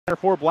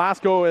For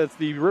Blasko as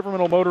the Rivermen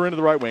will motor into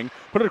the right wing.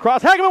 Put it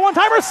across. Hageman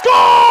one-timer. Score!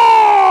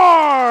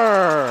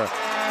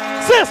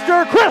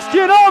 Sister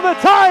Christian, oh, the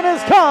time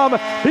has come.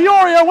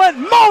 Peoria went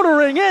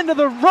motoring into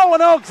the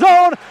Roanoke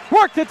zone.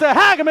 Worked it to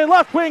Hageman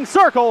left wing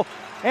circle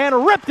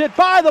and ripped it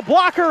by the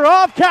blocker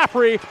of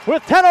Caffrey.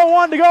 With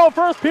 10:01 to go,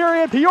 first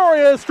period.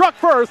 Peoria is struck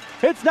first.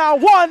 It's now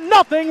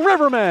 1-0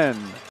 Rivermen.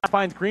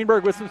 Finds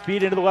Greenberg with some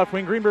speed into the left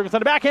wing. Greenberg is on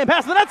the backhand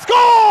pass to the net. Score!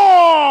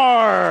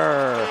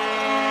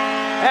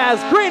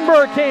 As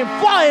Greenberg came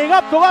flying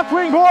up the left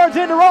wing boards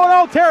into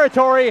Roanoke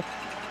territory.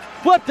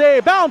 Flipped a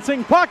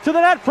bouncing puck to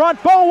the net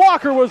front. Beau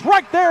Walker was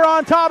right there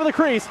on top of the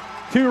crease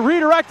to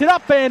redirect it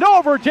up and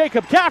over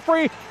Jacob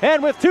Caffrey.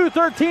 And with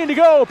 2:13 to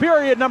go,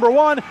 period number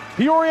one,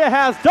 Peoria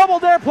has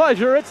doubled their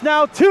pleasure. It's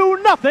now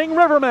 2-0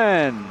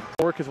 Rivermen.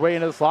 Work his way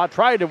into the slot,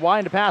 tried to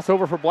wind a pass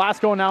over for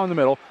Blasko, now in the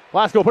middle.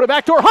 Blasko put it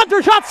back door,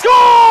 Hunter shot, score!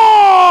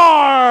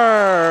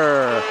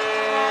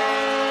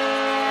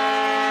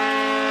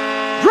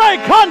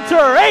 Drake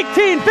Hunter,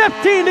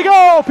 18:15 to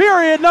go,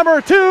 period number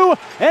two,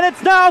 and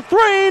it's now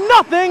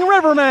 3-0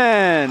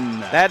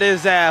 Rivermen. That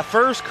is a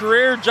first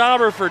career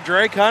jobber for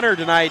Drake Hunter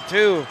tonight,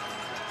 too.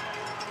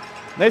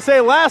 They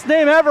say last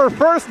name ever,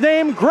 first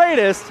name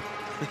greatest.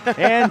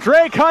 And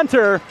Drake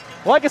Hunter,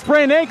 like a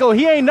sprained ankle,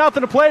 he ain't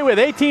nothing to play with.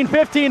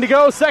 18:15 to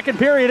go, second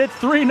period, it's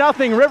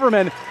 3-0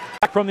 Rivermen.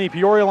 Back from the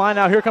Peoria line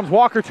now, here comes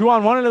Walker,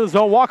 2-on-1 into the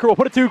zone. Walker will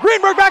put it to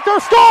Greenberg,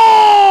 backdoor, score!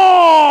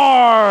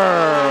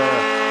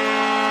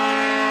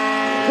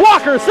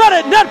 Walker set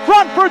it net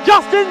front for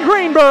Justin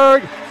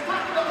Greenberg.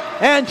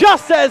 And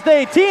just as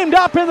they teamed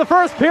up in the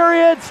first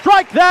period,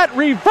 strike that,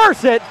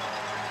 reverse it.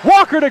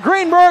 Walker to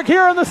Greenberg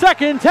here in the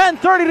second,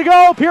 10:30 to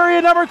go,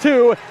 period number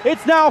two.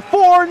 It's now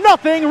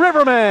 4-0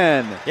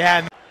 Rivermen.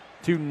 Yeah.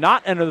 To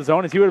not enter the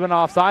zone as he would have been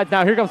offsides.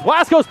 Now here comes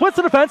Blasko, splits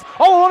the defense,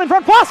 all alone in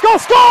front. Blasko,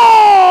 score!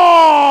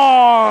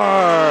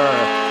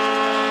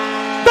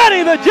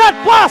 Benny the Jet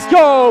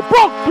Blasko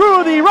broke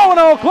through the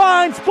Roanoke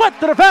line, split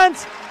the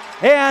defense,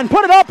 and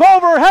put it up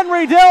over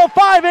Henry Dill.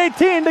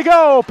 5:18 to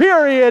go,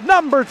 period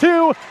number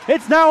two.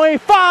 It's now a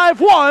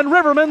 5-1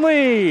 Rivermen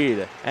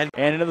lead. And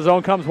into the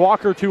zone comes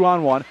Walker,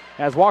 2-on-1.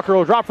 As Walker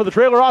will drop for the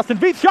trailer, Austin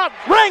Veith shot,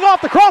 rang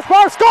off the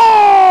crossbar, score!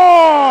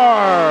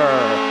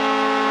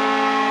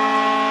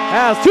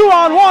 As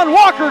 2-on-1,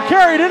 Walker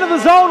carried into the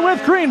zone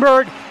with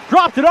Greenberg.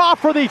 Dropped it off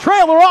for the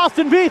trailer,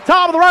 Austin Veith,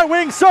 top of the right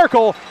wing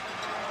circle.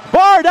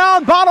 Bar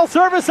down, bottle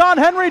service on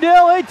Henry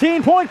Dill,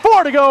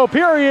 18.4 to go,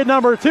 period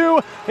number two.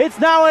 It's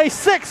now a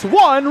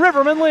 6-1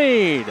 Rivermen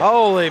lead.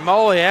 Holy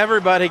moly,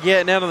 everybody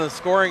getting into the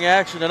scoring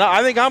action. And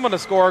I think I'm going to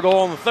score a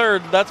goal in the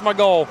third. That's my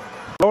goal.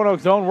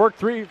 Roanoke zone worked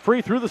free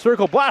through the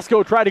circle.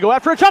 Blasko tried to go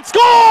after it. Shot,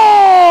 score!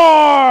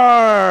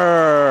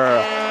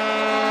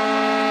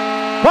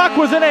 Puck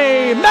was in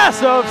a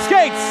mess of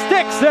skates,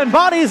 sticks, and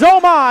bodies, oh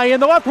my, in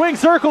the left wing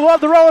circle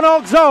of the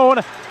Roanoke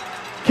zone.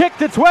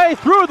 Kicked its way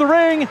through the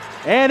ring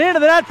and into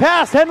the net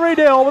past Henry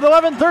Dill with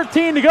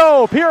 11:13 to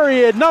go,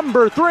 period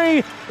number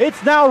three.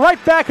 It's now right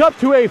back up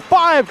to a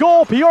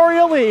 5-goal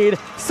Peoria lead,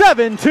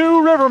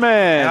 7-2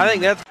 Rivermen. And I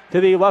think that's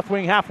to the left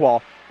wing half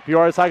wall.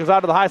 Peoria cycles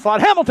out to the high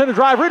slot. Hamilton to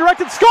drive,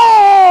 redirected, score!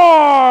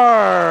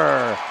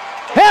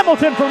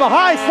 Hamilton from the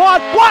high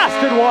slot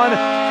blasted one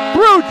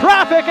through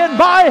traffic and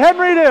by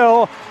Henry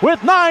Dill with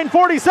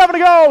 9:47 to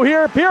go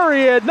here,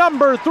 period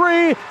number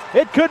three.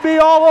 It could be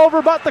all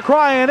over but the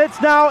crying. It's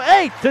now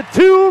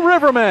 8-2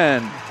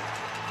 Rivermen.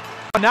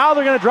 Now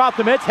they're going to drop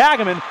the mitts.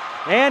 Hageman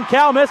and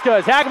Cal Miska.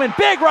 As Hageman,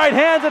 big right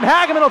hands, and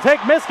Hageman will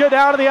take Miska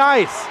down to the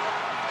ice.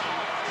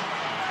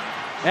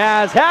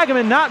 As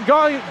Hageman not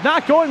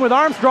going with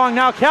Armstrong,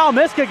 now Cal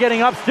Miska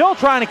getting up, still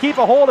trying to keep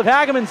a hold of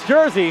Hageman's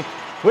jersey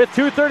with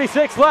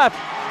 2:36 left.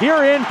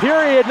 Here in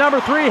period number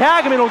three,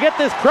 Hageman will get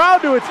this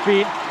crowd to its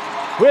feet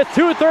with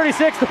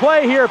 2:36 to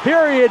play here,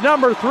 period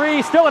number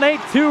three. Still an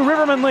 8-2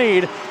 Rivermen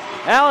lead.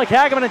 Alec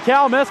Hageman and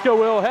Cal Miska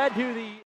will head to the